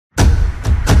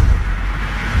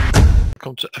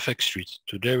welcome to FX Street.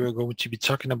 Today we're going to be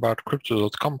talking about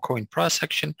Crypto.com coin price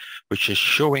action, which is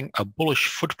showing a bullish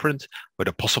footprint with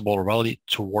a possible rally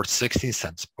towards 16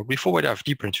 cents. But before we dive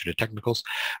deeper into the technicals,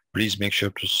 please make sure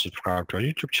to subscribe to our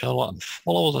YouTube channel and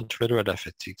follow us on Twitter at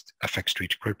FX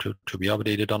Street Crypto to be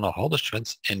updated on the hottest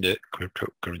trends in the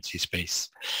cryptocurrency space.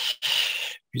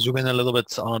 We zoom in a little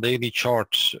bit on a daily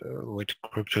chart with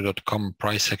Crypto.com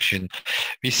price action.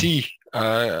 We see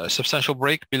a substantial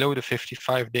break below the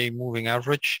 55-day moving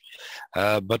average,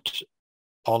 but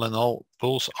all in all,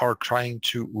 bulls are trying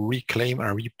to reclaim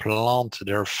and replant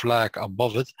their flag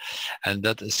above it, and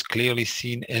that is clearly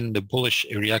seen in the bullish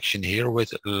reaction here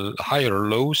with higher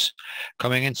lows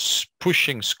coming in,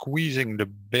 pushing, squeezing the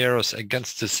bears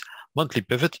against this monthly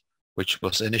pivot, which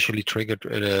was initially triggered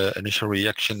initial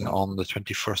reaction on the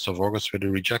 21st of August with a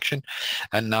rejection.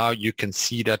 And now you can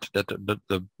see that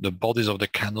the bodies of the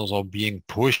candles are being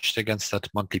pushed against that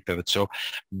monthly pivot. So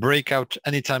breakout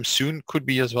anytime soon, could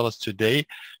be as well as today,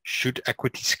 should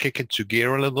equities kick into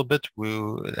gear a little bit.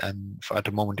 And at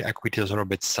the moment, the equities are a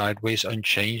bit sideways,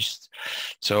 unchanged.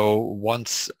 So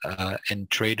once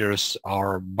traders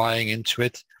are buying into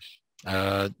it,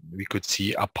 we could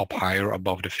see a pop higher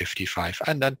above the 55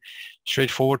 and then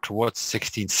straightforward towards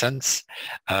 16 cents.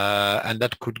 And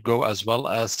that could go as well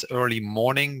as early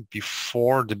morning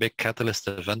before the big catalyst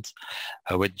event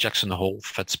with Jackson Hole,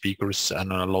 Fed speakers,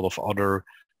 and a lot of other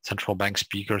central bank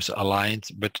speakers aligned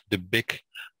with the big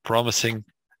promising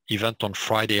event on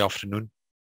Friday afternoon,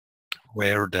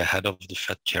 where the head of the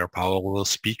Fed Chair Powell will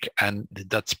speak, and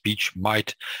that speech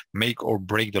might make or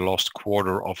break the last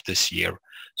quarter of this year.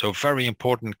 So very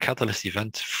important catalyst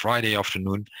event Friday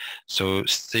afternoon. So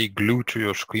stay glued to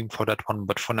your screen for that one.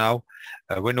 But for now,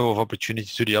 a window of opportunity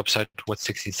to the upside towards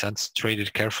 16 cents, trade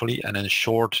it carefully and in a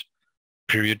short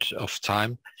period of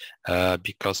time,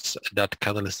 because that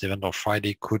catalyst event on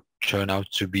Friday could turn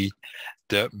out to be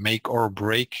the make or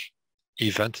break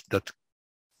event that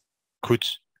could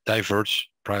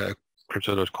diverge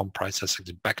Crypto.com price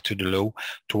back to the low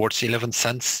towards 11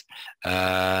 cents.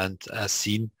 And as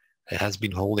seen, it has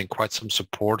been holding quite some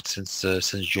support since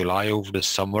July over the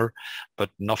summer, but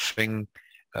nothing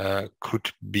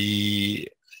could be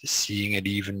seeing it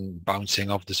even bouncing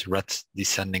off this red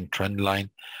descending trend line,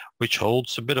 which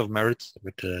holds a bit of merit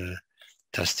with the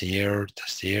test here,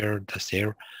 test here, test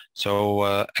here.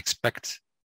 So expect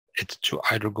it to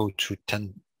either go to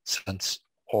 10 cents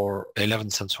or 11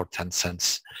 cents or 10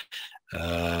 cents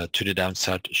to the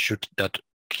downside, should that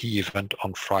key event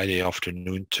on Friday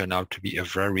afternoon turn out to be a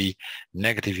very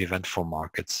negative event for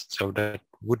markets. So that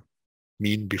would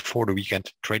mean before the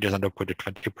weekend, traders end up with a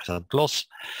 20% loss,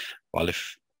 while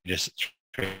if just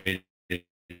trade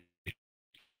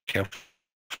carefully,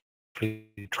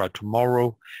 try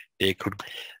tomorrow, they could.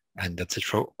 And that's it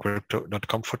for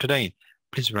Crypto.com for today.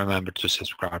 Please remember to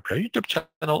subscribe to our YouTube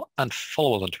channel and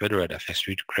follow us on Twitter at FX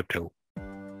Street Crypto.